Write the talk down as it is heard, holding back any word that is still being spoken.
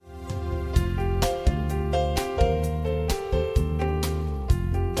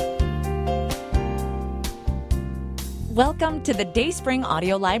Welcome to the Dayspring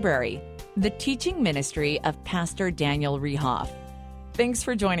Audio Library, the teaching ministry of Pastor Daniel Riehoff. Thanks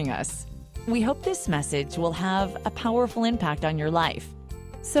for joining us. We hope this message will have a powerful impact on your life.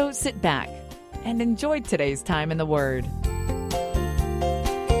 So sit back and enjoy today's time in the Word.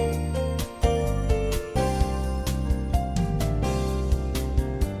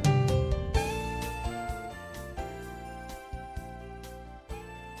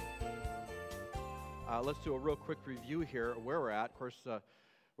 Let's do a real quick review here of where we're at. Of course,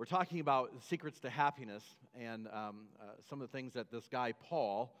 we're talking about secrets to happiness and some of the things that this guy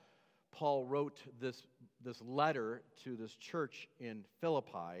Paul wrote this letter to this church in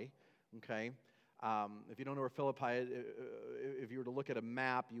Philippi. Okay, if you don't know where Philippi is, if you were to look at a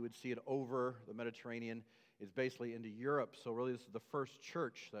map, you would see it over the Mediterranean. It's basically into Europe. So really, this is the first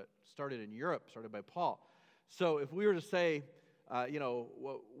church that started in Europe, started by Paul. So if we were to say,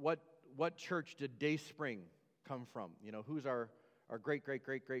 what church did Dayspring come from? You know, who's our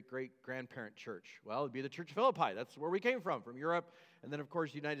great-great-great-great-great-grandparent church? Well, it'd be the Church of Philippi. That's where we came from Europe, and then, of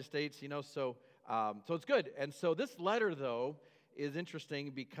course, United States, so it's good. And so this letter, though, is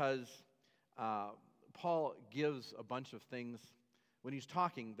interesting because Paul gives a bunch of things when he's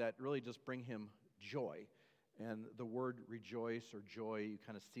talking that really just bring him joy. And the word rejoice or joy, you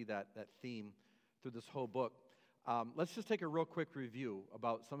kind of see that theme through this whole book. Let's just take a real quick review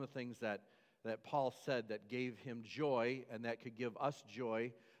about some of the things that Paul said that gave him joy and that could give us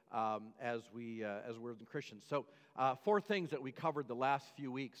joy as we're Christians. So 4 things that we covered the last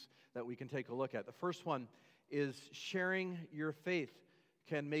few weeks that we can take a look at. The first one is sharing your faith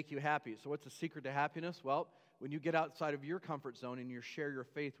can make you happy. So what's the secret to happiness? Well, when you get outside of your comfort zone and you share your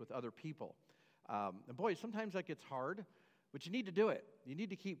faith with other people. And boy, sometimes that gets hard, but you need to do it. You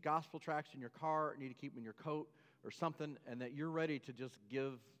need to keep gospel tracts in your car, you need to keep them in your coat or something, and that you're ready to just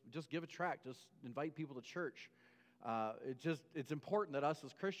give a tract, just invite people to church. It's important that us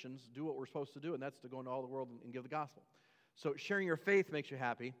as Christians do what we're supposed to do, and that's to go into all the world and give the gospel. So sharing your faith makes you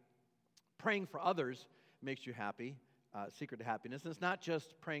happy. Praying for others makes you happy. Secret to happiness. And it's not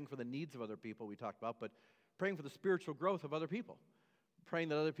just praying for the needs of other people we talked about, but praying for the spiritual growth of other people. Praying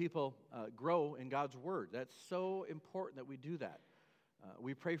that other people grow in God's Word. That's so important that we do that.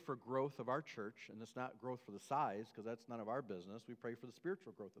 We pray for growth of our church, and it's not growth for the size, because that's none of our business. We pray for the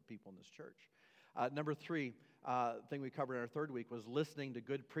spiritual growth of people in this church. Number 3, thing we covered in our third week was listening to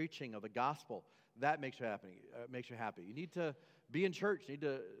good preaching of the gospel. That makes you happy. You need to be in church. You need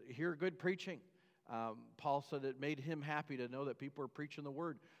to hear good preaching. Paul said it made him happy to know that people are preaching the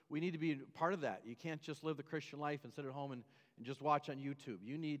word. We need to be part of that. You can't just live the Christian life and sit at home and just watch on YouTube.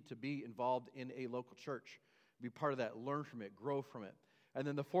 You need to be involved in a local church. Be part of that. Learn from it. Grow from it. And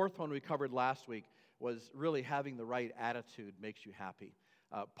then the 4th one we covered last week was really having the right attitude makes you happy.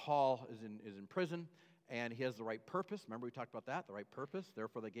 Paul is in prison, and he has the right purpose. Remember we talked about that, the right purpose.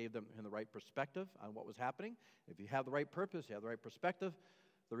 Therefore, they gave him the right perspective on what was happening. If you have the right purpose, you have the right perspective,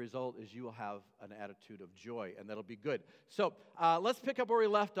 the result is you will have an attitude of joy, and that'll be good. So let's pick up where we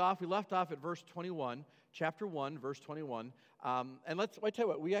left off. We left off at verse 21, chapter 1, verse 21. And I tell you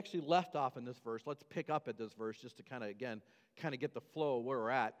what, we actually left off in this verse. Let's pick up at this verse just to kind of get the flow of where we're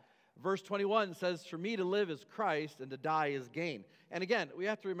at. Verse 21 says, "For me to live is Christ, and to die is gain." And again, we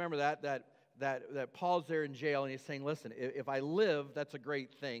have to remember that Paul's there in jail, and he's saying, listen, if I live, that's a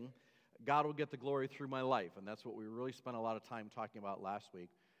great thing. God will get the glory through my life. And that's what we really spent a lot of time talking about last week.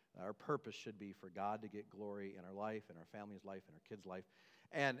 Our purpose should be for God to get glory in our life, in our family's life, in our kids' life.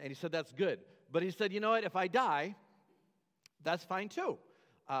 And he said, that's good. But he said, you know what, if I die, that's fine too.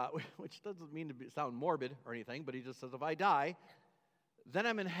 Which doesn't mean to sound morbid or anything, but he just says, if I die, then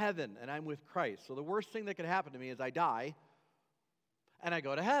I'm in heaven and I'm with Christ. So the worst thing that could happen to me is I die and I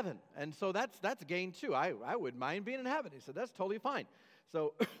go to heaven. And so that's gain too. I wouldn't mind being in heaven. He said, that's totally fine.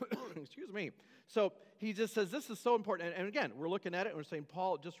 So, excuse me. So he just says this is so important. And again, we're looking at it and we're saying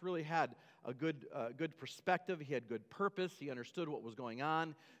Paul just really had a good perspective. He had good purpose. He understood what was going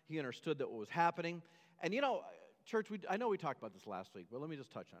on. He understood that what was happening. And church, I know we talked about this last week, but let me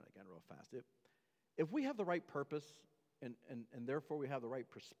just touch on it again real fast. If we have the right purpose and therefore we have the right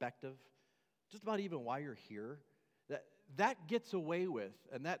perspective, just about even why you're here, that gets away with,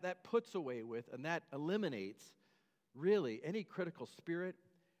 and that puts away with, and that eliminates really any critical spirit.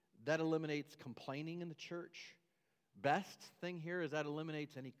 That eliminates complaining in the church. Best thing here is that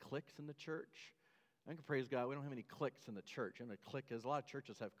eliminates any cliques in the church. I can praise God, we don't have any cliques in the church. And a clique is, a lot of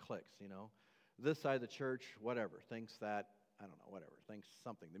churches have cliques, This side of the church, whatever, thinks that, thinks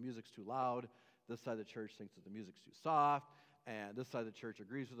something. The music's too loud. This side of the church thinks that the music's too soft. And this side of the church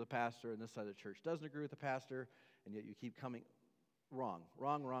agrees with the pastor, and this side of the church doesn't agree with the pastor. And yet you keep coming wrong. If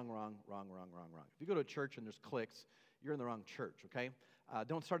you go to a church and there's cliques, you're in the wrong church, okay?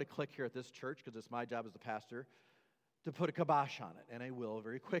 Don't start a clique here at this church, because it's my job as the pastor to put a kibosh on it, and I will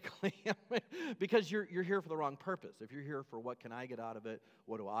very quickly, because you're here for the wrong purpose. If you're here for what can I get out of it,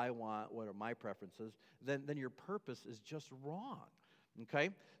 what do I want, what are my preferences, then your purpose is just wrong, okay?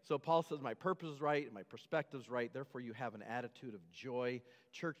 So Paul says, my purpose is right, and my perspective's right, therefore you have an attitude of joy.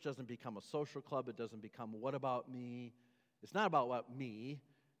 Church doesn't become a social club. It doesn't become, what about me? It's not about what me.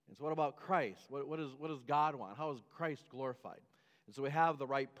 It's what about Christ? What does God want? How is Christ glorified? And so we have the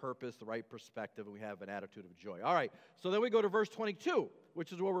right purpose, the right perspective, and we have an attitude of joy. All right, so then we go to verse 22,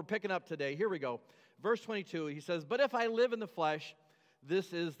 which is where we're picking up today. Here we go. Verse 22, he says, but if I live in the flesh,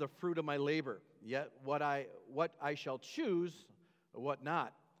 this is the fruit of my labor. Yet what I shall choose, what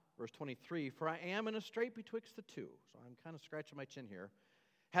not. Verse 23, for I am in a strait betwixt the two. So I'm kind of scratching my chin here.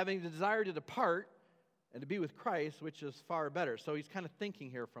 Having the desire to depart and to be with Christ, which is far better. So he's kind of thinking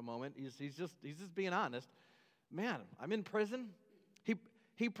here for a moment. He's just being honest. Man, I'm in prison.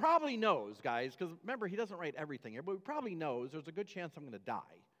 He probably knows, guys, because remember, he doesn't write everything here, but he probably knows there's a good chance I'm going to die.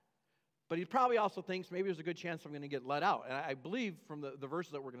 But he probably also thinks maybe there's a good chance I'm going to get let out. And I believe from the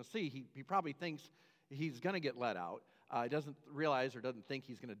verses that we're going to see, he probably thinks he's going to get let out. He doesn't realize or doesn't think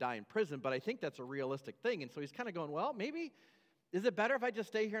he's going to die in prison, but I think that's a realistic thing. And so he's kind of going, well, maybe, is it better if I just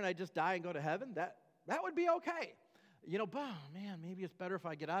stay here and I just die and go to heaven? That would be okay. But man, maybe it's better if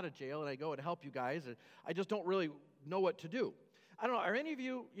I get out of jail and I go and help you guys. I just don't really know what to do. I don't know, are any of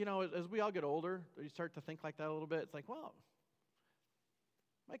you, as we all get older, you start to think like that a little bit? It's like, well,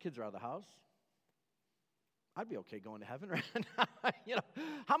 my kids are out of the house. I'd be okay going to heaven right now.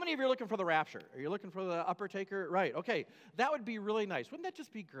 How many of you are looking for the rapture? Are you looking for the upper taker? Right, okay. That would be really nice. Wouldn't that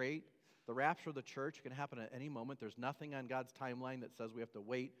just be great? The rapture of the church can happen at any moment. There's nothing on God's timeline that says we have to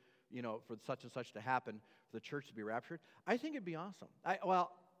wait, for such and such to happen for the church to be raptured. I think it'd be awesome. I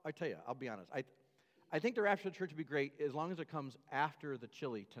tell you, I'll be honest. I think the rapture of the church would be great as long as it comes after the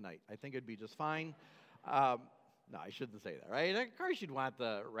chili tonight. I think it'd be just fine. No, I shouldn't say that, right? Of course you'd want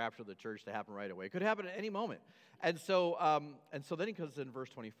the rapture of the church to happen right away. It could happen at any moment. And so then he comes in verse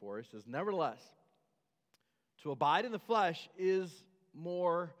 24. He says, nevertheless, to abide in the flesh is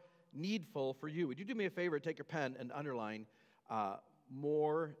more needful for you. Would you do me a favor, take your pen and underline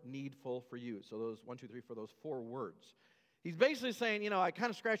more needful for you. So those 1, 2, 3, for those 4 words. He's basically saying, I kind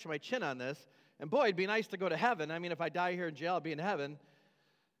of scratched my chin on this. And boy, it'd be nice to go to heaven. I mean, if I die here in jail, I'll be in heaven.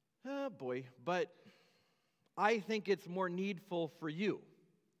 Oh, boy. But I think it's more needful for you.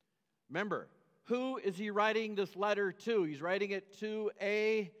 Remember, who is he writing this letter to? He's writing it to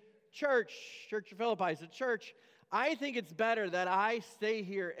a church. Church of Philippi. It's a church. I think it's better that I stay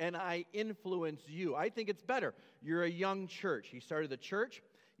here and I influence you. I think it's better. You're a young church. He started the church.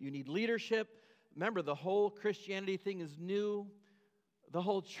 You need leadership. Remember, the whole Christianity thing is new. The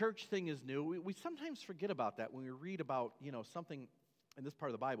whole church thing is new. We sometimes forget about that when we read about, something in this part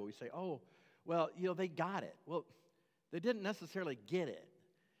of the Bible. We say, oh, well, they got it. Well, they didn't necessarily get it.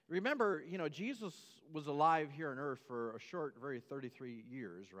 Remember, Jesus was alive here on earth for a short, very 33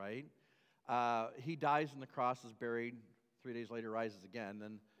 years, right? He dies on the cross, is buried. 3 days later, rises again.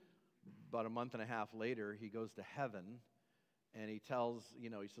 Then about a month and a half later, he goes to heaven. And he tells, he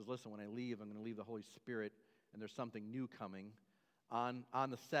says, listen, when I leave, I'm going to leave the Holy Spirit, and there's something new coming. On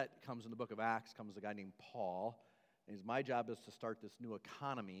the set comes in the book of Acts, comes a guy named Paul. And my job is to start this new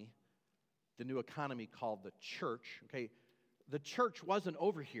economy, the new economy called the church. Okay, the church wasn't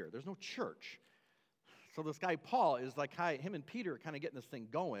over here. There's no church. So this guy Paul is like, him and Peter are kind of getting this thing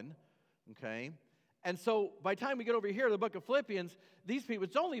going. Okay, and so by the time we get over here to the book of Philippians, these people,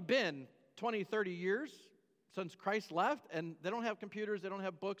 it's only been 20, 30 years since Christ left, and they don't have computers, they don't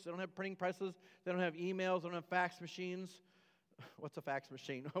have books, they don't have printing presses, they don't have emails, they don't have fax machines. What's a fax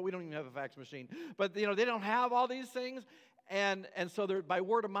machine? We don't even have a fax machine. But, they don't have all these things. And so they're, by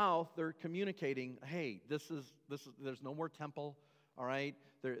word of mouth, they're communicating, hey, this is there's no more temple, all right?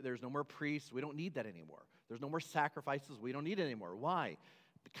 There's no more priests. We don't need that anymore. There's no more sacrifices. We don't need it anymore. Why?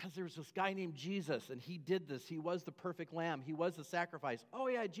 Because there was this guy named Jesus, and he did this. He was the perfect lamb. He was the sacrifice. Oh,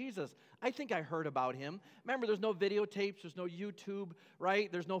 yeah, Jesus. I think I heard about him. Remember, there's no videotapes. There's no YouTube,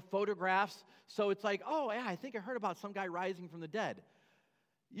 right? There's no photographs. So it's like, oh, yeah, I think I heard about some guy rising from the dead.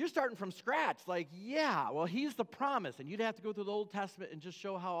 You're starting from scratch. Like, yeah, well, he's the promise. And you'd have to go through the Old Testament and just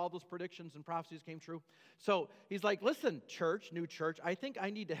show how all those predictions and prophecies came true. So he's like, listen, church, new church, I think I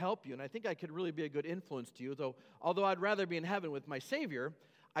need to help you. And I think I could really be a good influence to you. Although I'd rather be in heaven with my Savior,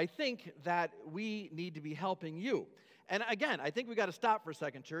 I think that we need to be helping you. And again, I think we got to stop for a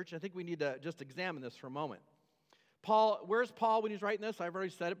second, church. I think we need to just examine this for a moment. Paul, where's Paul when he's writing this? I've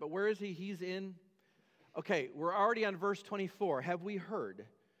already said it, but where is he? He's in. Okay, we're already on verse 24. Have we heard?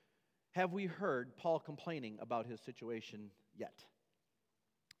 have we heard Paul complaining about his situation yet?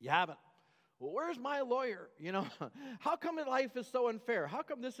 You haven't. Well, where's my lawyer? How come life is so unfair? How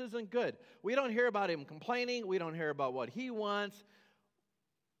come this isn't good? We don't hear about him complaining. We don't hear about what he wants.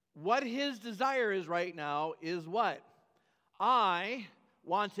 What his desire is right now is what? I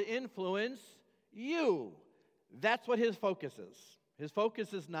want to influence you. That's what his focus is. His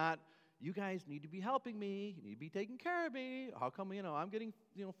focus is not, you guys need to be helping me. You need to be taking care of me. How come, I'm getting,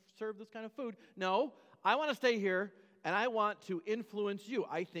 served this kind of food? No, I want to stay here, and I want to influence you.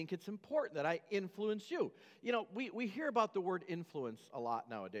 I think it's important that I influence you. We hear about the word influence a lot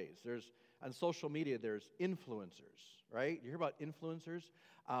nowadays. On social media, there's influencers, right? You hear about influencers?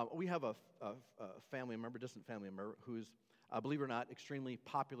 We have a family member, distant family member, who's, believe it or not, extremely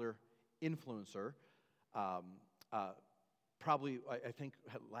popular influencer. Probably, I think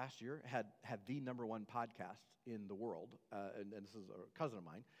last year, had the number one podcast in the world, and this is a cousin of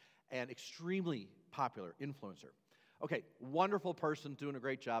mine, and extremely popular influencer. Okay, wonderful person, doing a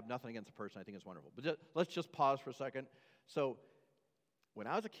great job. Nothing against the person. I think it's wonderful. But let's just pause for a second. So, when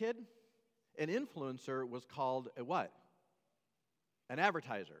I was a kid, an influencer was called a what? An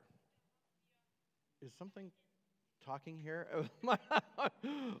advertiser. Is something talking here?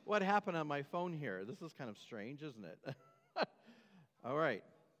 What happened on my phone here? This is kind of strange, isn't it? All right.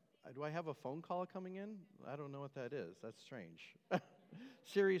 Do I have a phone call coming in? I don't know what that is. That's strange.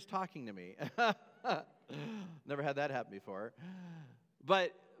 Siri's talking to me. Never had that happen before.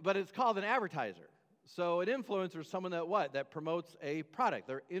 But it's called an advertiser. So an influencer is someone that promotes a product.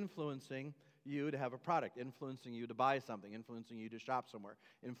 They're influencing you to have a product, influencing you to buy something, influencing you to shop somewhere,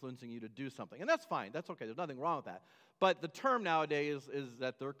 influencing you to do something. And that's fine. That's okay. There's nothing wrong with that. But the term nowadays is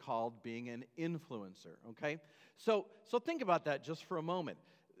that they're called being an influencer, okay? So think about that just for a moment.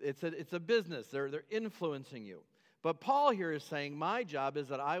 It's a business. They're influencing you. But Paul here is saying, my job is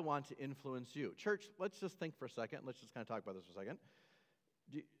that I want to influence you. Church, let's just think for a second. Let's just kind of talk about this for a second.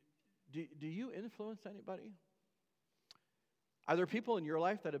 Do you influence anybody? Are there people in your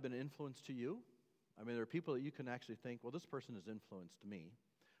life that have been an influence to you? I mean, there are people that you can actually think, well, this person has influenced me.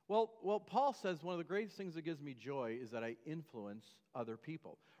 Well, Paul says one of the greatest things that gives me joy is that I influence other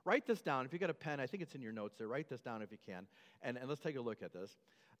people. Write this down. If you got a pen, I think it's in your notes there. Write this down if you can. And let's take a look at this.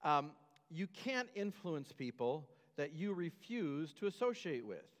 You can't influence people that you refuse to associate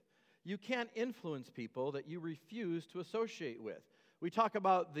with. You can't influence people that you refuse to associate with. We talk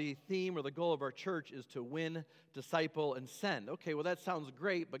about the theme or the goal of our church is to win, disciple, and send. Okay, well, that sounds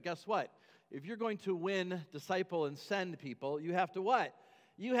great, but guess what? If you're going to win, disciple, and send people, you have to what?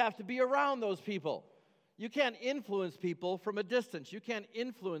 You have to be around those people. You can't influence people from a distance. You can't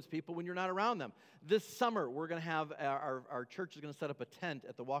influence people when you're not around them. This summer, we're going to have, our church is going to set up a tent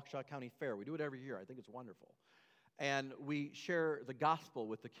at the Waukesha County Fair. We do it every year. I think it's wonderful. And we share the gospel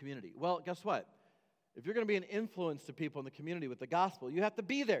with the community. Well, guess what? If you're going to be an influence to people in the community with the gospel, you have to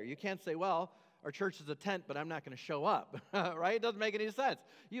be there. You can't say, well, our church is a tent, but I'm not going to show up, right? It doesn't make any sense.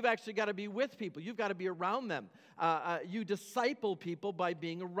 You've actually got to be with people. You've got to be around them. You disciple people by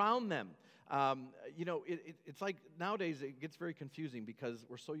being around them. It's like nowadays it gets very confusing because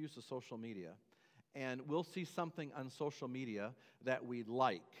we're so used to social media. And we'll see something on social media that we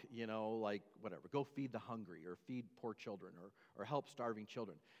like whatever, go feed the hungry or feed poor children or help starving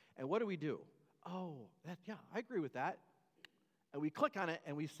children. And what do? Oh, I agree with that. And we click on it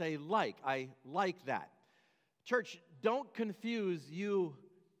and we say I like that. Church, don't confuse you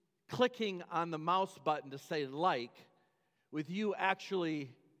clicking on the mouse button to say with you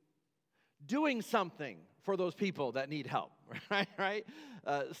actually doing something for those people that need help, right?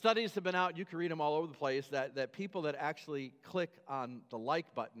 Studies have been out, you can read them all over the place, that people that actually click on the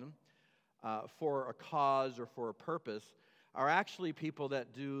like button for a cause or for a purpose are actually people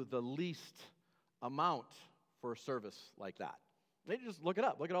that do the least amount for a service like that. They just look it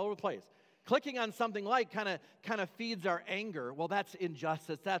up, look it all over the place. Clicking on something kind of feeds our anger. Well, that's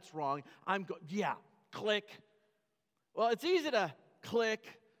injustice, that's wrong. Click. Well, it's easy to click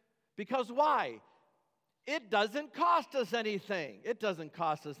because why? It doesn't cost us anything. It doesn't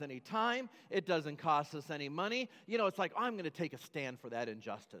cost us any time. It doesn't cost us any money. It's like, I'm going to take a stand for that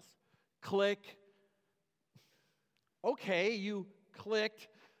injustice. Click. Okay, you clicked,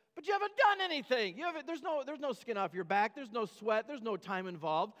 but you haven't done anything. There's no skin off your back. There's no sweat. There's no time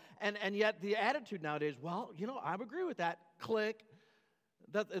involved. And yet the attitude nowadays, I agree with that. Click.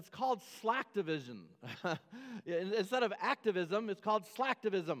 It's called slacktivism. Instead of activism, it's called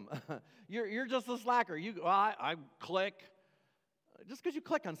slacktivism. You're just a slacker. I click. Just because you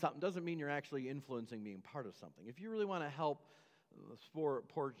click on something doesn't mean you're actually influencing being part of something. If you really want to help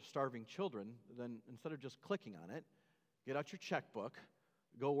poor starving children, then instead of just clicking on it, get out your checkbook,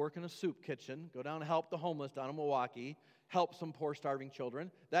 go work in a soup kitchen, go down and help the homeless down in Milwaukee, help some poor starving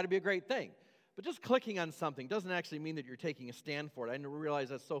children. That'd be a great thing. But just clicking on something doesn't actually mean that you're taking a stand for it. I realize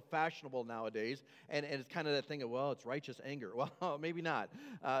that's so fashionable nowadays, and it's kind of that thing of, well, it's righteous anger. Well, maybe not.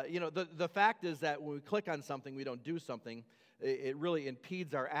 The fact is that when we click on something, we don't do something. It really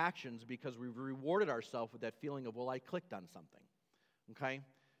impedes our actions because we've rewarded ourselves with that feeling of, well, I clicked on something, okay?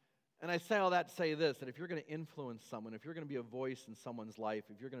 And I say all that to say this, that if you're going to influence someone, if you're going to be a voice in someone's life,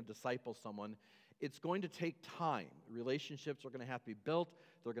 if you're going to disciple someone, it's going to take time. Relationships are going to have to be built.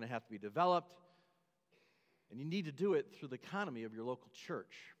 They're going to have to be developed. And you need to do it through the economy of your local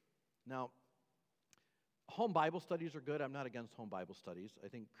church. Now, home Bible studies are good. I'm not against home Bible studies. I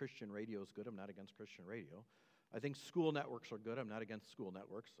think Christian radio is good. I'm not against Christian radio. I think school networks are good. I'm not against school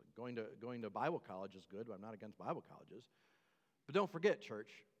networks. Going to Bible college is good, but I'm not against Bible colleges. But don't forget,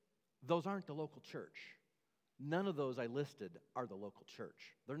 church, those aren't the local church. None of those I listed are the local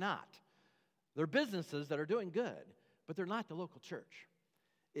church. They're not. They're businesses that are doing good, but they're not the local church.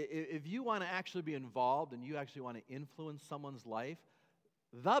 If you want to actually be involved and you actually want to influence someone's life,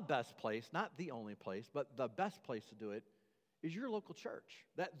 the best place, not the only place, but the best place to do it is your local church.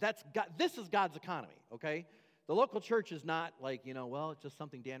 That's God, this is God's economy, okay? The local church is not like, it's just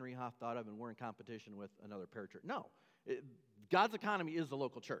something Dan Rehhoff thought of and we're in competition with another parachurch. No. God's economy is the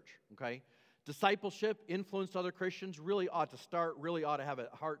local church, okay? Discipleship, influence to other Christians really ought to have a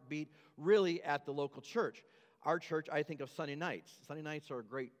heartbeat really at the local church. Our church, I think of Sunday nights. Sunday nights are a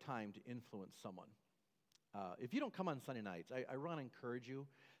great time to influence someone. If you don't come on Sunday nights, I want to encourage you.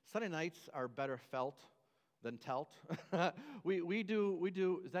 Sunday nights are better felt than telt. we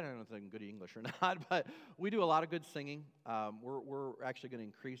do, is that anything good English or not? But we do a lot of good singing. We're actually going to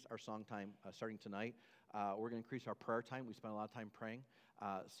increase our song time starting tonight. We're going to increase our prayer time. We spend a lot of time praying.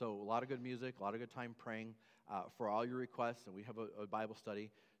 So a lot of good music, a lot of good time praying for all your requests, and we have a Bible study.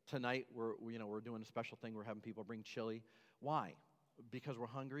 Tonight, we're doing a special thing. We're having people bring chili. Why? Because we're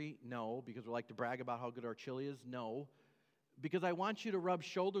hungry? No. Because we like to brag about how good our chili is? No. Because I want you to rub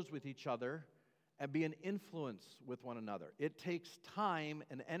shoulders with each other and be an influence with one another. It takes time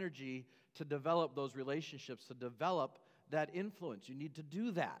and energy to develop those relationships, to develop that influence. You need to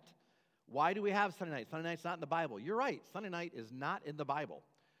do that. Why do we have Sunday night? Sunday night's not in the Bible. You're right. Sunday night is not in the Bible.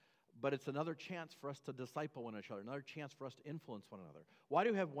 But it's another chance for us to disciple one another, another chance for us to influence one another. Why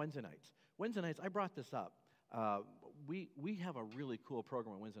do we have Wednesday nights? Wednesday nights, I brought this up. We have a really cool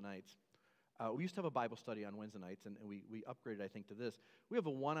program on Wednesday nights. We used to have a Bible study on Wednesday nights, and we upgraded, I think, to this. We have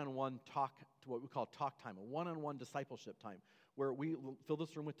a one-on-one talk, to what we call talk time, a one-on-one discipleship time, where we fill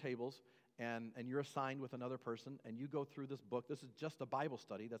this room with tables, and you're assigned with another person, and you go through this book. This is just a Bible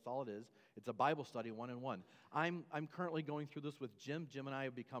study. That's all it is. It's a Bible study, one-on-one. I'm currently going through this with Jim. Jim and I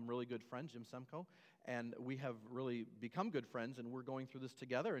have become really good friends, Jim Semko, and we have really become good friends, and we're going through this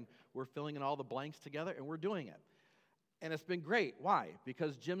together, and we're filling in all the blanks together, and we're doing it. And it's been great. Why?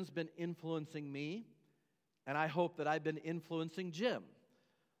 Because Jim's been influencing me, and I hope that I've been influencing Jim.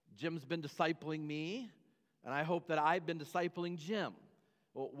 Jim's been discipling me, and I hope that I've been discipling Jim.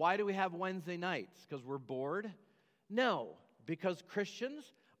 Well, why do we have Wednesday nights? Because we're bored? No, because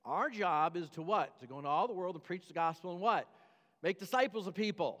Christians, our job is to what? To go into all the world and preach the gospel and what? Make disciples of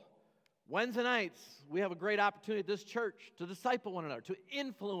people. Wednesday nights, we have a great opportunity at this church to disciple one another, to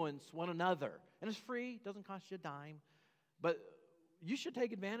influence one another. And it's free, doesn't cost you a dime. But you should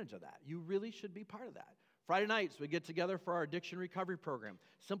take advantage of that. You really should be part of that. Friday nights, we get together for our addiction recovery program.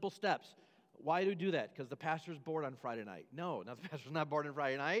 Simple steps. Why do we do that? Because the pastor's bored on Friday night. No, the pastor's not bored on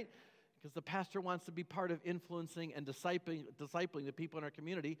Friday night. Because the pastor wants to be part of influencing and discipling the people in our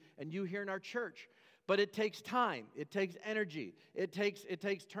community, and you here in our church. But it takes time. It takes energy. It takes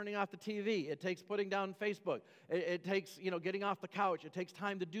turning off the TV. It takes putting down Facebook. It takes getting off the couch. It takes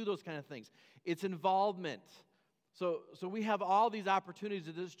time to do those kind of things. It's involvement. So we have all these opportunities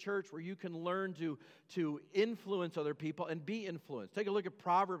at this church where you can learn to influence other people and be influenced. Take a look at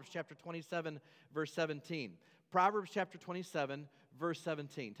Proverbs chapter 27, verse 17. Proverbs chapter 27, verse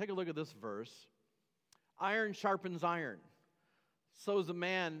 17. Take a look at this verse. Iron sharpens iron. So as a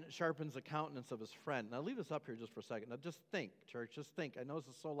man sharpens the countenance of his friend. Now leave this up here just for a second. Now just think, church, just think. I know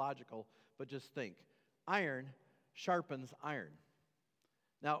this is so logical, but just think. Iron sharpens iron.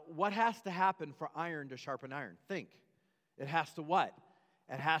 Now, what has to happen for iron to sharpen iron? Think. It has to what?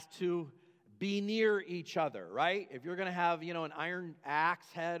 It has to be near each other, right? If you're going to have, an iron axe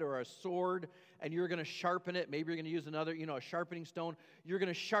head or a sword, and you're going to sharpen it, maybe you're going to use another, a sharpening stone, you're going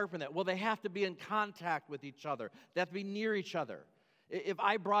to sharpen that. Well, they have to be in contact with each other. They have to be near each other. If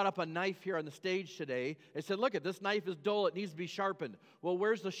I brought up a knife here on the stage today and said, look, this knife is dull, it needs to be sharpened. Well,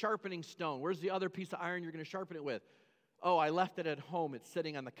 where's the sharpening stone? Where's the other piece of iron you're going to sharpen it with? Oh, I left it at home. It's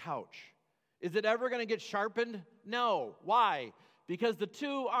sitting on the couch. Is it ever going to get sharpened? No. Why? Because the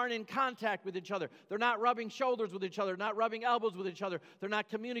two aren't in contact with each other. They're not rubbing shoulders with each other, not rubbing elbows with each other. They're not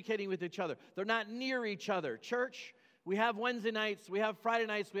communicating with each other. They're not near each other. Church, we have Wednesday nights, we have Friday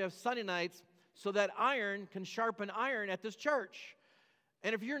nights, we have Sunday nights, so that iron can sharpen iron at this church.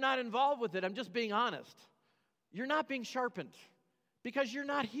 And if you're not involved with it, I'm just being honest, you're not being sharpened because you're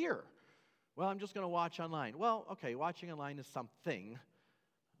not here. Well, I'm just going to watch online. Well, okay, watching online is something,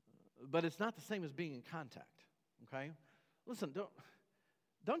 but it's not the same as being in contact, okay? Listen,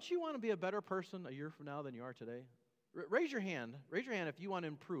 don't you want to be a better person a year from now than you are today? Raise your hand. Raise your hand if you want to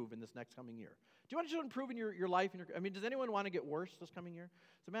improve in this next coming year. Do you want to improve in your life? Does anyone want to get worse this coming year?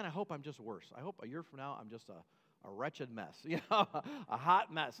 So, man, I hope I'm just worse. I hope a year from now I'm just a wretched mess, a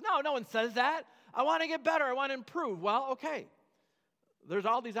hot mess. No one says that. I want to get better. I want to improve. Well, okay. There's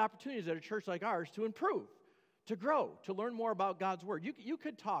all these opportunities at a church like ours to improve, to grow, to learn more about God's Word. You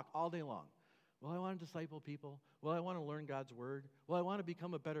could talk all day long. Well, I want to disciple people. Well, I want to learn God's Word. Well, I want to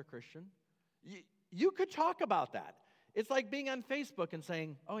become a better Christian. You could talk about that. It's like being on Facebook and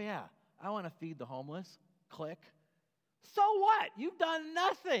saying, oh, yeah, I want to feed the homeless. Click. So what? You've done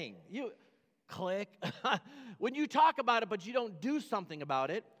nothing. You click. When you talk about it but you don't do something about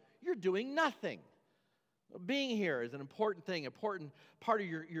it, you're doing nothing. Being here is an important thing, important part of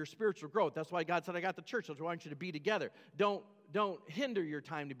your spiritual growth. That's why God said, I got the church, so I want you to be together. Don't hinder your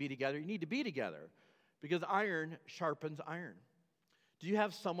time to be together. You need to be together because iron sharpens iron. Do you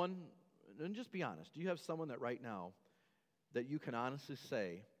have someone, and just be honest, do you have someone that right now that you can honestly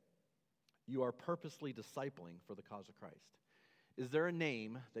say you are purposely discipling for the cause of Christ? Is there a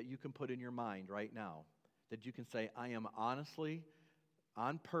name that you can put in your mind right now that you can say, I am honestly,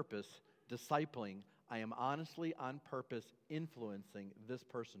 on purpose, discipling, I am honestly, on purpose, influencing this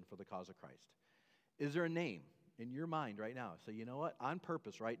person for the cause of Christ? Is there a name in your mind right now? Say, you know what? On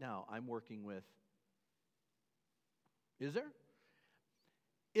purpose right now, I'm working with. Is there?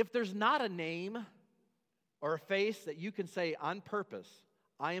 If there's not a name or a face that you can say on purpose,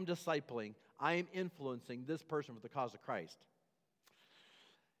 I am discipling, I am influencing this person for the cause of Christ,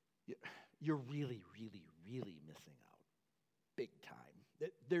 you're really, really, really missing out. Big time.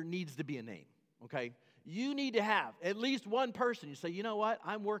 There needs to be a name, okay? You need to have at least one person you say, you know what,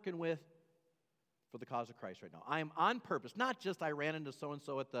 I'm working with for the cause of Christ right now. I am on purpose, not just I ran into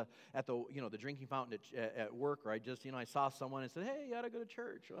so-and-so at the the drinking fountain at work, or I just, I saw someone and said, hey, you ought to go to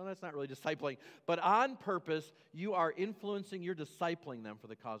church. Well, that's not really discipling. But on purpose, you are influencing, you're discipling them for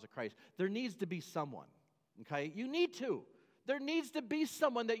the cause of Christ. There needs to be someone, okay? You need to. There needs to be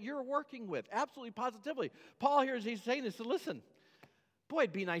someone that you're working with, absolutely, positively. Paul here, as he's saying this, said, listen, boy,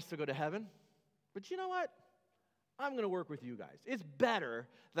 it'd be nice to go to heaven, but you know what? I'm going to work with you guys. It's better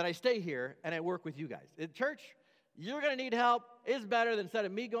that I stay here and I work with you guys. In church, you're going to need help. It's better than instead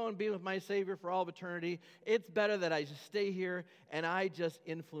of me going and being with my Savior for all of eternity, it's better that I just stay here and I just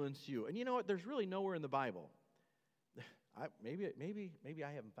influence you. And you know what? There's really nowhere in the Bible. Maybe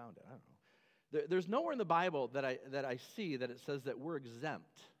I haven't found it. I don't know. There's nowhere in the Bible that I see that it says that we're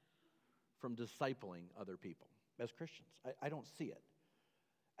exempt from discipling other people as Christians. I don't see it.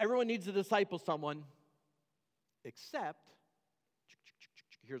 Everyone needs to disciple someone, except,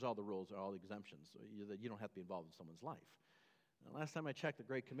 here's all the rules, all the exemptions, so you don't have to be involved in someone's life. Now, last time I checked, the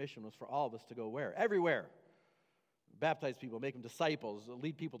Great Commission was for all of us to go where? Everywhere. Baptize people, make them disciples,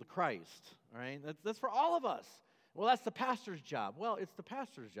 lead people to Christ. All right? That's for all of us. Well, that's the pastor's job. Well, it's the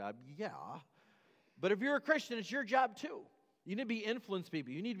pastor's job, yeah. But if you're a Christian, it's your job too. You need to be influence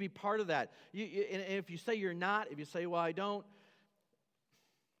people. You need to be part of that. And if you say you're not, if you say, well, I don't,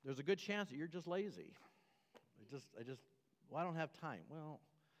 there's a good chance that you're just lazy. I don't have time. Well,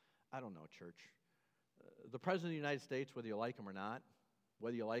 I don't know, church. The President of the United States, whether you like him or not, the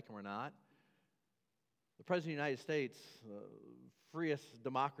President of the United States, the freest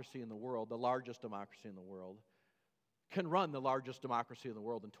democracy in the world, the largest democracy in the world, can run the largest democracy in the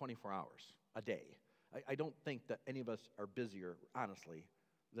world in 24 hours a day. I don't think that any of us are busier, honestly,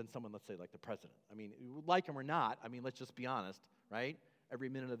 than someone, let's say, like the President. Like him or not, let's just be honest, right? Every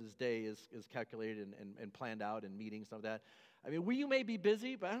minute of his day is calculated and planned out in meetings, stuff like that. You may be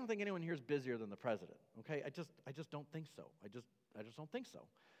busy, but I don't think anyone here is busier than the President, okay? I just don't think so. I just don't think so.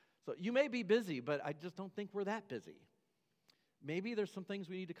 So you may be busy, but I just don't think we're that busy. Maybe there's some things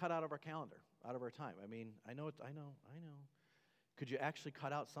we need to cut out of our calendar, out of our time. I know. Could you actually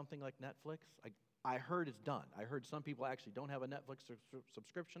cut out something like Netflix? I heard it's done. I heard some people actually don't have a Netflix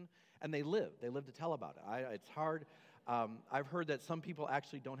subscription, and they live to tell about it. It's hard. I've heard that some people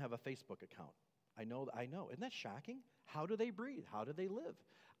actually don't have a Facebook account. I know. Isn't that shocking? How do they breathe? How do they live?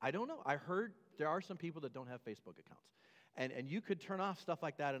 I don't know. I heard there are some people that don't have Facebook accounts. And you could turn off stuff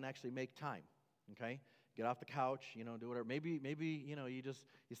like that and actually make time, okay? Get off the couch, do whatever. Maybe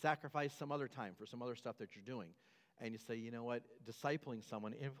you sacrifice some other time for some other stuff that you're doing. And you say, you know what, discipling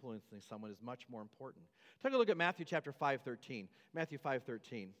someone, influencing someone is much more important. Take a look at Matthew chapter 5:13. Matthew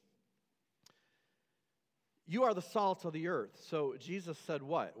 5:13. You are the salt of the earth. So Jesus said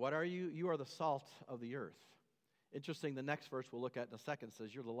what? What are you? You are the salt of the earth. Interesting, the next verse we'll look at in a second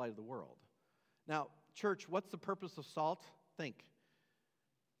says you're the light of the world. Now, church, what's the purpose of salt? Think.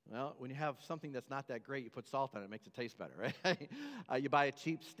 Well, when you have something that's not that great, you put salt on it. It makes it taste better, right? You buy a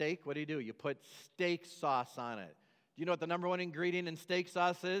cheap steak. What do? You put steak sauce on it. Do you know what the number one ingredient in steak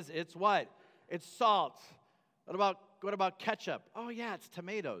sauce is? It's what? It's salt. What about ketchup? Oh, yeah, it's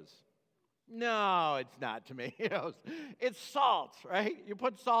tomatoes. No, it's not tomatoes. It's salt, right? You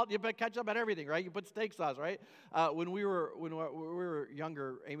put salt, you put ketchup on everything, right? You put steak sauce, right? When we were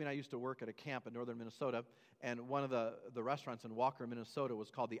younger, Amy and I used to work at a camp in northern Minnesota, and one of the restaurants in Walker, Minnesota was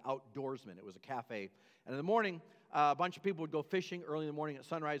called the Outdoorsman. It was a cafe. And in the morning, a bunch of people would go fishing early in the morning at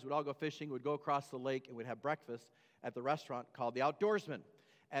sunrise. We'd all go fishing. We'd go across the lake, and we'd have breakfast at the restaurant called the Outdoorsman.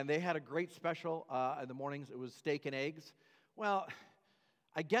 And they had a great special in the mornings. It was steak and eggs. Well,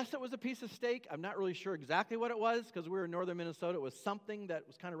 I guess it was a piece of steak. I'm not really sure exactly what it was because we were in northern Minnesota. It was something that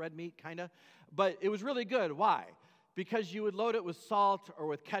was kind of red meat, kind of. But it was really good. Why? Because you would load it with salt or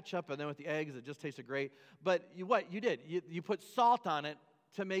with ketchup, and then with the eggs, it just tasted great. But you put salt on it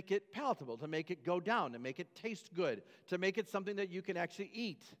to make it palatable, to make it go down, to make it taste good, to make it something that you can actually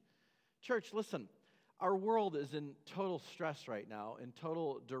eat. Church, listen, our world is in total stress right now, in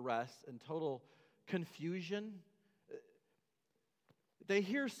total duress, in total confusion. They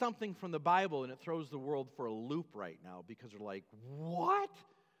hear something from the Bible and it throws the world for a loop right now because they're like, what?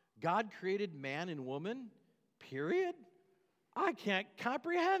 God created man and woman? Period? I can't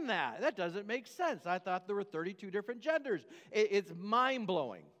comprehend that. That doesn't make sense. I thought there were 32 different genders. It's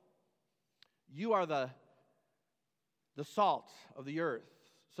mind-blowing. You are the salt of the earth.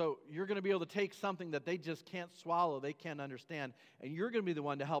 So you're going to be able to take something that they just can't swallow, they can't understand, and you're going to be the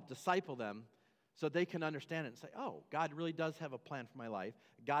one to help disciple them so they can understand it and say, oh, God really does have a plan for my life.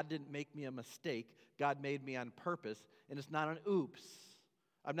 God didn't make me a mistake. God made me on purpose, and it's not an oops.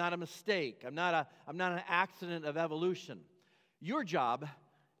 I'm not a mistake. I'm not an accident of evolution. Your job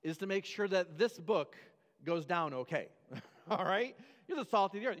is to make sure that this book goes down okay. All right? You're the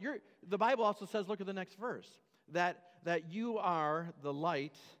salt of the earth. The Bible also says, look at the next verse, that you are the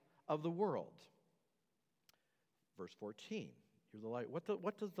light of the world. Verse 14. You're the light.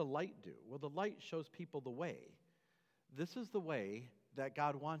 What does the light do? Well, the light shows people the way. This is the way that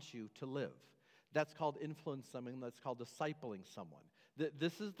God wants you to live. That's called influence someone. That's called discipling someone.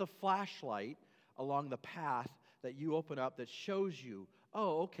 This is the flashlight along the path that you open up that shows you,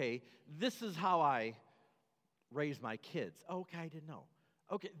 oh, okay, this is how I raise my kids. Oh, okay, I didn't know.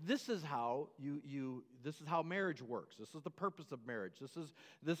 Okay, this is how this is how marriage works. This is the purpose of marriage. This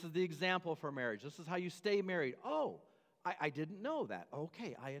is the example for marriage. This is how you stay married. Oh, I didn't know that.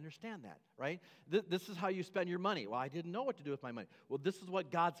 Okay, I understand that, right? This is how you spend your money. Well, I didn't know what to do with my money. Well, this is what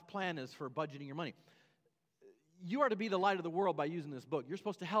God's plan is for budgeting your money. You are to be the light of the world by using this book. You're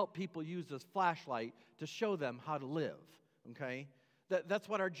supposed to help people use this flashlight to show them how to live, okay? That's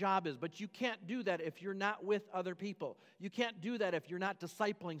what our job is. But you can't do that if you're not with other people. You can't do that if you're not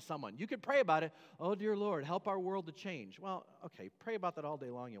discipling someone. You could pray about it. Oh, dear Lord, help our world to change. Well, okay, pray about that all day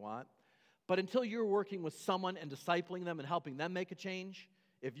long you want. But until you're working with someone and discipling them and helping them make a change,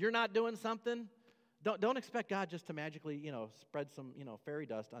 if you're not doing something, don't expect God just to magically, spread some, fairy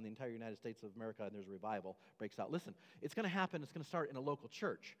dust on the entire United States of America and there's a revival breaks out. Listen, it's going to happen. It's going to start in a local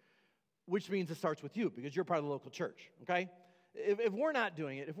church, which means it starts with you because you're part of the local church, okay? If we're not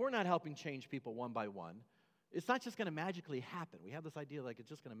doing it, if we're not helping change people one by one, it's not just going to magically happen. We have this idea like it's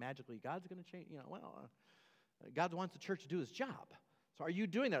just going to magically, God's going to change, God wants the church to do his job. So are you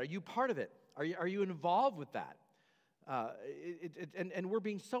doing that? Are you part of it? Are you involved with that? And we're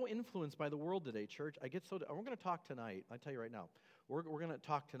being so influenced by the world today, church. We're going to talk tonight. I tell you right now, we're going to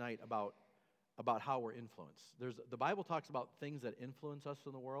talk tonight about how we're influenced. The Bible talks about things that influence us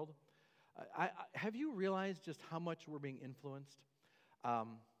in the world. Have you realized just how much we're being influenced?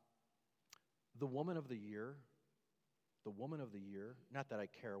 The woman of the year, not that I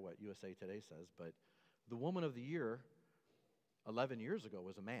care what USA Today says, but the woman of the year 11 years ago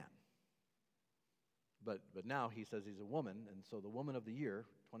was a man. But now he says he's a woman, and so the woman of the year,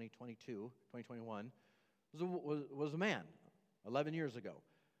 2022, 2021, was a man 11 years ago.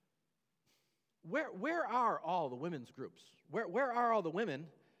 Where are all the women's groups? Where are all the women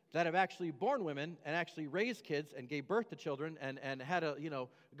that have actually borne women and actually raised kids and gave birth to children and had to,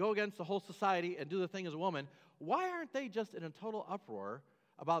 go against the whole society and do the thing as a woman, why aren't they just in a total uproar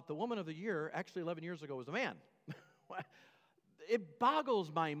about the woman of the year actually 11 years ago was a man? It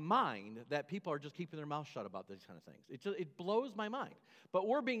boggles my mind that people are just keeping their mouth shut about these kind of things. It blows my mind. But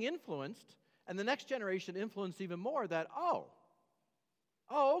we're being influenced, and the next generation influenced even more that,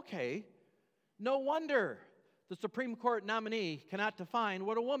 okay, no wonder the Supreme Court nominee cannot define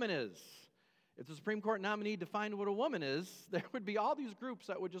what a woman is. If the Supreme Court nominee defined what a woman is, there would be all these groups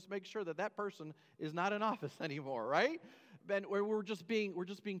that would just make sure that that person is not in office anymore, right? And we're just being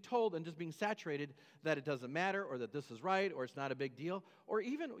told and just being saturated that it doesn't matter, or that this is right, or it's not a big deal, or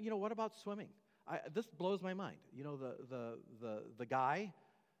even, what about swimming? This blows my mind. The guy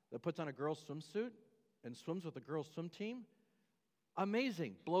that puts on a girl's swimsuit and swims with the girls' swim team,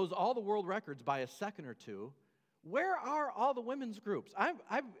 amazing, blows all the world records by a second or two. Where are all the women's groups?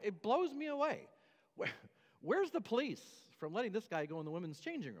 It blows me away. Where's the police from letting this guy go in the women's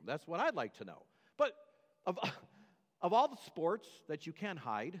changing room? That's what I'd like to know. But of all the sports that you can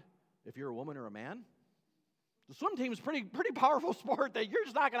hide, if you're a woman or a man, the swim team is pretty powerful sport that you're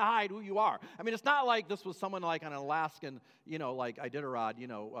just not going to hide who you are. I mean, it's not like this was someone like on an Alaskan, like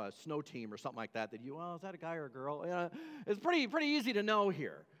Iditarod, snow team or something like that is that a guy or a girl? It's pretty easy to know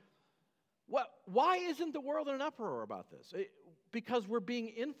here. Why isn't the world in an uproar about this? Because we're being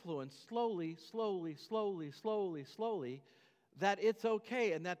influenced slowly, that it's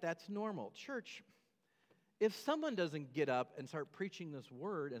okay and that's normal. Church, if someone doesn't get up and start preaching this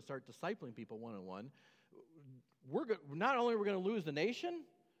word and start discipling people one-on-one, not only are we going to lose the nation,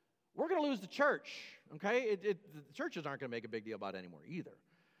 we're going to lose the church, okay? The churches aren't going to make a big deal about it anymore either.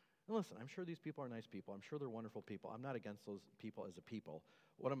 And listen, I'm sure these people are nice people. I'm sure they're wonderful people. I'm not against those people as a people.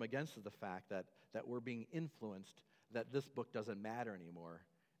 What I'm against is the fact that we're being influenced, that this book doesn't matter anymore,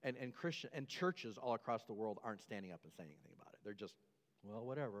 and churches all across the world aren't standing up and saying anything about it. They're just,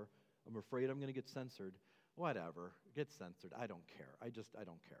 whatever. I'm afraid I'm going to get censored. Whatever, get censored. I don't care. I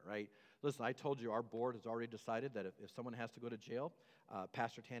don't care, right? Listen, I told you our board has already decided that if someone has to go to jail,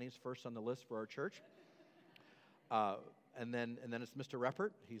 Pastor Tanning's first on the list for our church. And then it's Mr.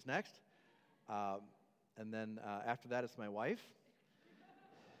 Reppert. He's next. And then after that, it's my wife.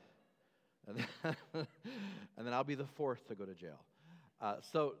 And then I'll be the fourth to go to jail.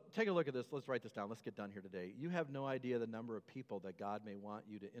 So take a look at this. Let's write this down. Let's get done here today. You have no idea the number of people that God may want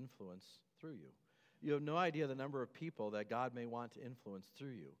you to influence through you. You have no idea the number of people that God may want to influence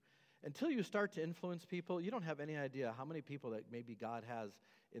through you. Until you start to influence people, you don't have any idea how many people that maybe God has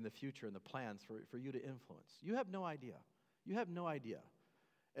in the future and the plans for you to influence. You have no idea. You have no idea.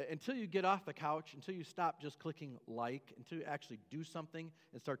 Until you get off the couch, until you stop just clicking like, until you actually do something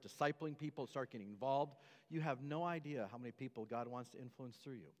and start discipling people, start getting involved, you have no idea how many people God wants to influence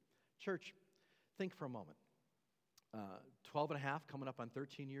through you. Church, think for a moment. 12 and a half, coming up on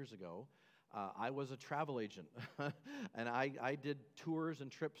 13 years ago, I was a travel agent, and I did tours and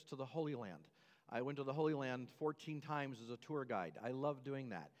trips to the Holy Land. I went to the Holy Land 14 times as a tour guide. I love doing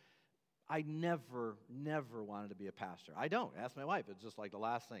that. I never wanted to be a pastor. I don't. Ask my wife. It's just like the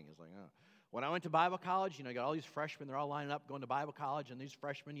last thing. It's like, When I went to Bible college, you got all these freshmen. They're all lining up going to Bible college, and these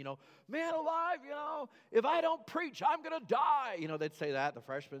freshmen, man alive, if I don't preach, I'm going to die. They'd say that, the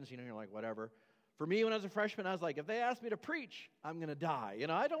freshmen, you're like, whatever. For me, when I was a freshman, I was like, if they ask me to preach, I'm going to die.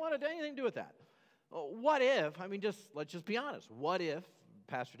 I don't want to do anything to do with that. What if, let's just be honest. What if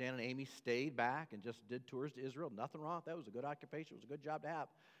Pastor Dan and Amy stayed back and just did tours to Israel? Nothing wrong with that. It was a good occupation. It was a good job to have.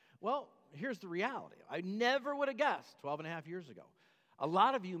 Well, here's the reality. I never would have guessed 12 and a half years ago. A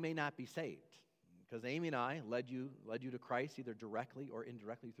lot of you may not be saved because Amy and I led you to Christ either directly or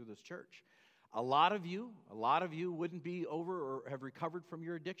indirectly through this church. A lot of you wouldn't be over or have recovered from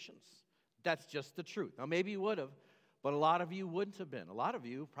your addictions. That's just the truth. Now, maybe you would have, but a lot of you wouldn't have been. A lot of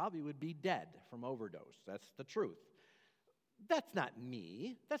you probably would be dead from overdose. That's the truth. That's not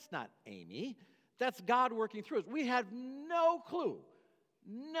me. That's not Amy. That's God working through us. We had no clue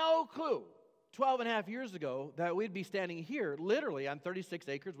 12 and a half years ago that we'd be standing here literally on 36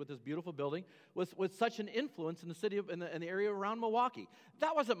 acres with this beautiful building with such an influence in the city in the area around Milwaukee.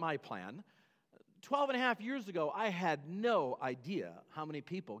 That wasn't my plan. 12 and a half years ago, I had no idea how many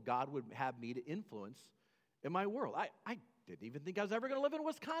people God would have me to influence in my world. I didn't even think I was ever going to live in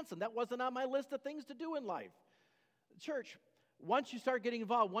Wisconsin. That wasn't on my list of things to do in life. Church, once you start getting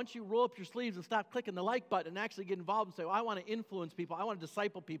involved, once you roll up your sleeves and stop clicking the like button and actually get involved and say, I want to influence people, I want to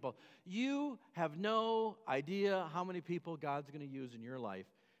disciple people, you have no idea how many people God's going to use in your life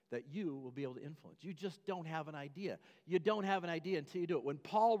that you will be able to influence. You just don't have an idea. You don't have an idea until you do it. When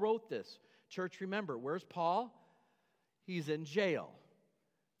Paul wrote this, church, remember, where's Paul? He's in jail.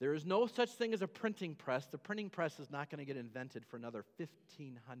 There is no such thing as a printing press. The printing press is not going to get invented for another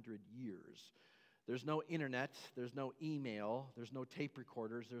 1,500 years. There's no internet, there's no email, there's no tape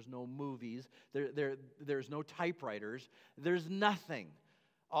recorders, there's no movies, there's no typewriters, there's nothing.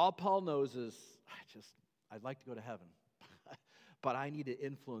 All Paul knows is, I'd like to go to heaven, but I need to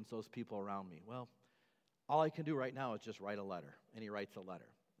influence those people around me. Well, all I can do right now is just write a letter, and he writes a letter.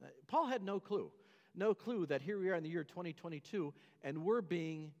 Paul had no clue that here we are in the year 2022, and we're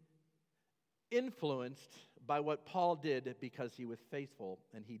being influenced by what Paul did because he was faithful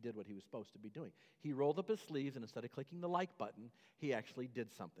and he did what he was supposed to be doing. He rolled up his sleeves, and instead of clicking the like button, he actually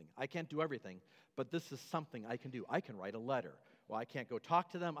did something. I can't do everything, but this is something I can do. I can write a letter. Well, I can't go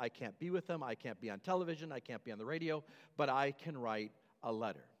talk to them. I can't be with them. I can't be on television. I can't be on the radio, but I can write a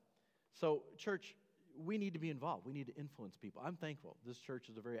letter. So, church, we need to be involved. We need to influence people. I'm thankful. This church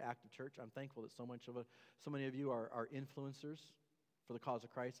is a very active church. I'm thankful that so many of you are influencers for the cause of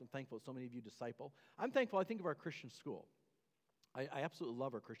Christ. I'm thankful that so many of you disciple. I'm thankful. I think of our Christian school. I absolutely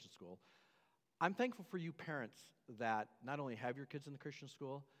love our Christian school. I'm thankful for you parents that not only have your kids in the Christian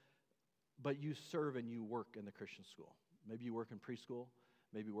school, but you serve and you work in the Christian school. Maybe you work in preschool.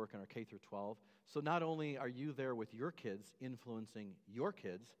 Maybe you work in our K through 12. So not only are you there with your kids, influencing your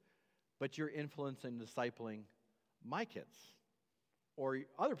kids, but you're influencing and discipling my kids or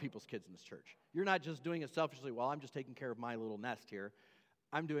other people's kids in this church. You're not just doing it selfishly, well, I'm just taking care of my little nest here.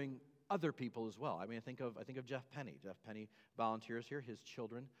 I'm doing other people as well. I mean, I think of Jeff Penny. Jeff Penny volunteers here. His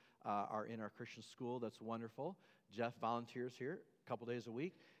children are in our Christian school. That's wonderful. Jeff volunteers here a couple days a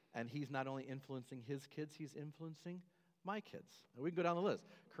week, and he's not only influencing his kids, he's influencing my kids. And we can go down the list.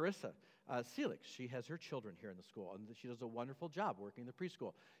 Carissa Seelix, she has her children here in the school, and she does a wonderful job working in the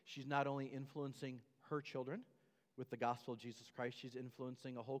preschool. She's not only influencing her children with the gospel of Jesus Christ, she's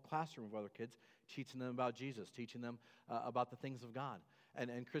influencing a whole classroom of other kids, teaching them about Jesus, teaching them about the things of God.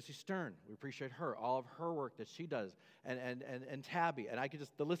 And Chrissy Stern, we appreciate her, all of her work that she does, and Tabby, and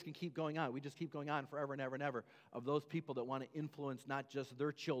the list can keep going on. We just keep going on forever and ever and ever of those people that want to influence not just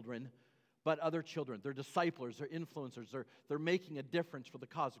their children, but other children. They're disciplers, they're influencers, they're making a difference for the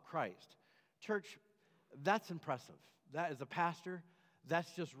cause of Christ. Church, that's impressive. That, as a pastor,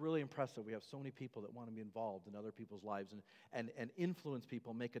 that's just really impressive. We have so many people that want to be involved in other people's lives and influence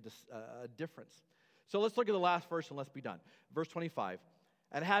people, make a difference. So let's look at the last verse and let's be done. Verse 25.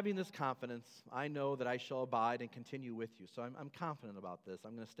 And having this confidence, I know that I shall abide and continue with you. So I'm confident about this.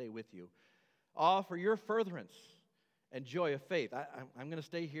 I'm going to stay with you. All for your furtherance and joy of faith. I'm going to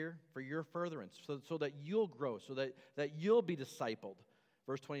stay here for your furtherance so that you'll grow, so that you'll be discipled.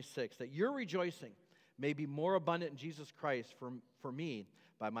 Verse 26, that your rejoicing may be more abundant in Jesus Christ for me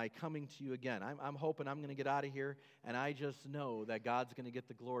by my coming to you again. I'm hoping I'm going to get out of here, and I just know that God's going to get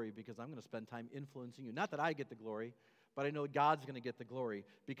the glory because I'm going to spend time influencing you. Not that I get the glory, but I know God's going to get the glory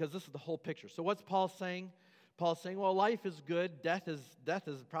because this is the whole picture. So what's Paul saying? Paul's saying, well, life is good. Death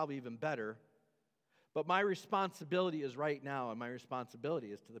is probably even better. But my responsibility is right now, and my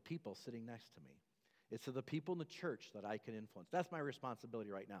responsibility is to the people sitting next to me. It's to the people in the church that I can influence. That's my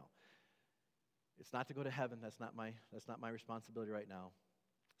responsibility right now. It's not to go to heaven. That's not my responsibility right now.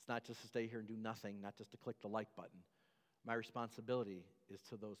 It's not just to stay here and do nothing, not just to click the like button. My responsibility is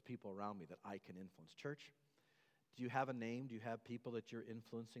to those people around me that I can influence. Church, do you have a name? Do you have people that you're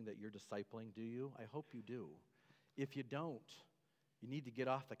influencing, that you're discipling? Do you? I hope you do. If you don't, you need to get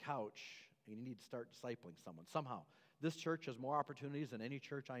off the couch and you need to start discipling someone somehow. This church has more opportunities than any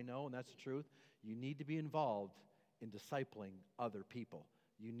church I know, and that's the truth. You need to be involved in discipling other people.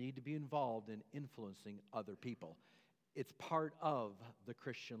 You need to be involved in influencing other people. It's part of the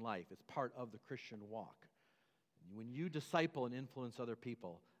Christian life. It's part of the Christian walk. When you disciple and influence other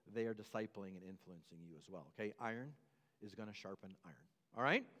people, they are discipling and influencing you as well. Okay, iron is going to sharpen iron. All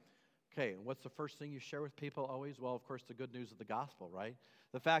right? Okay, and what's the first thing you share with people always? Well, of course, the good news of the gospel, right?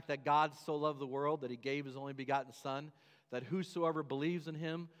 The fact that God so loved the world that he gave his only begotten Son, that whosoever believes in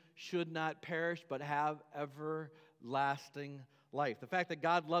him should not perish but have everlasting life. The fact that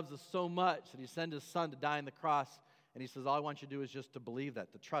God loves us so much that he sent his Son to die on the cross, and he says, all I want you to do is just to believe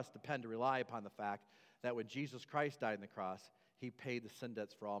that, to trust, depend, to rely upon the fact that when Jesus Christ died on the cross, he paid the sin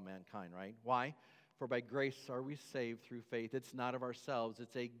debts for all mankind, right? Why? For by grace are we saved through faith. It's not of ourselves.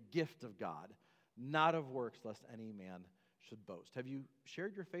 It's a gift of God, not of works, lest any man should boast. Have you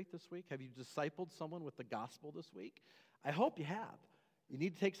shared your faith this week? Have you discipled someone with the gospel this week? I hope you have. You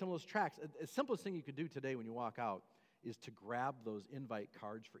need to take some of those tracts. The simplest thing you could do today when you walk out is to grab those invite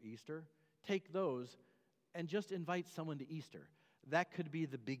cards for Easter. Take those and just invite someone to Easter. That could be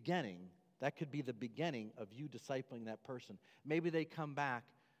the beginning. That could be the beginning of you discipling that person. Maybe they come back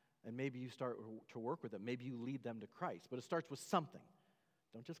and maybe you start to work with them. Maybe you lead them to Christ. But it starts with something.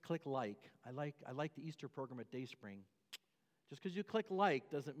 Don't just click like. I like the Easter program at Dayspring. Just because you click like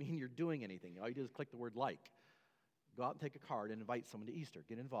doesn't mean you're doing anything. All you do is click the word like. Go out and take a card and invite someone to Easter.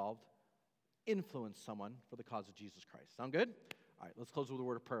 Get involved. Influence someone for the cause of Jesus Christ. Sound good? All right, let's close with a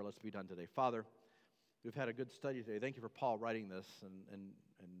word of prayer. Let's be done today. Father, we've had a good study today. Thank you for Paul writing this and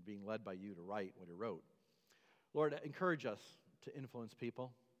being led by you to write what he wrote. Lord, encourage us to influence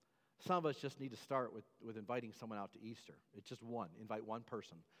people. Some of us just need to start with inviting someone out to Easter. It's just one. Invite one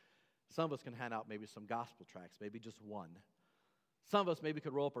person. Some of us can hand out maybe some gospel tracts, maybe just one. Some of us maybe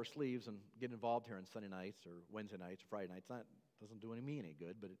could roll up our sleeves and get involved here on Sunday nights or Wednesday nights or Friday nights. That doesn't do me any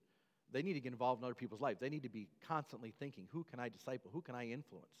good, but they need to get involved in other people's lives. They need to be constantly thinking, who can I disciple? Who can I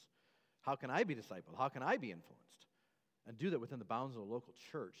influence? How can I be discipled? How can I be influenced? And do that within the bounds of the local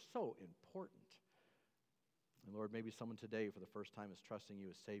church. So important. And Lord, maybe someone today for the first time is trusting you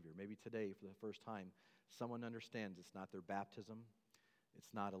as Savior. Maybe today for the first time someone understands it's not their baptism.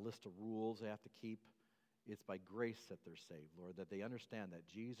 It's not a list of rules they have to keep. It's by grace that they're saved, Lord, that they understand that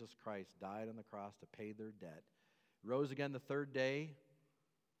Jesus Christ died on the cross to pay their debt, rose again the third day,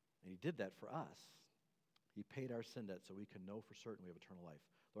 and he did that for us. He paid our sin debt so we can know for certain we have eternal life.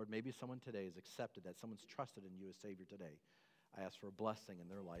 Lord, maybe someone today has accepted that. Someone's trusted in you as Savior today. I ask for a blessing in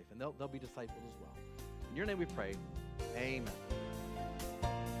their life, and they'll be discipled as well. In your name we pray. Amen.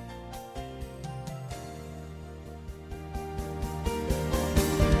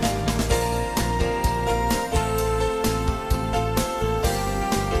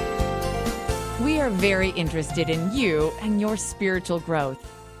 We are very interested in you and your spiritual growth.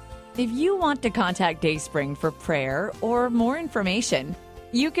 If you want to contact Dayspring for prayer or more information,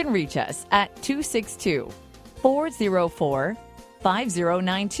 you can reach us at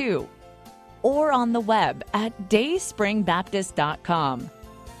 262-404-5092 or on the web at dayspringbaptist.com.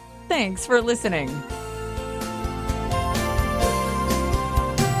 Thanks for listening.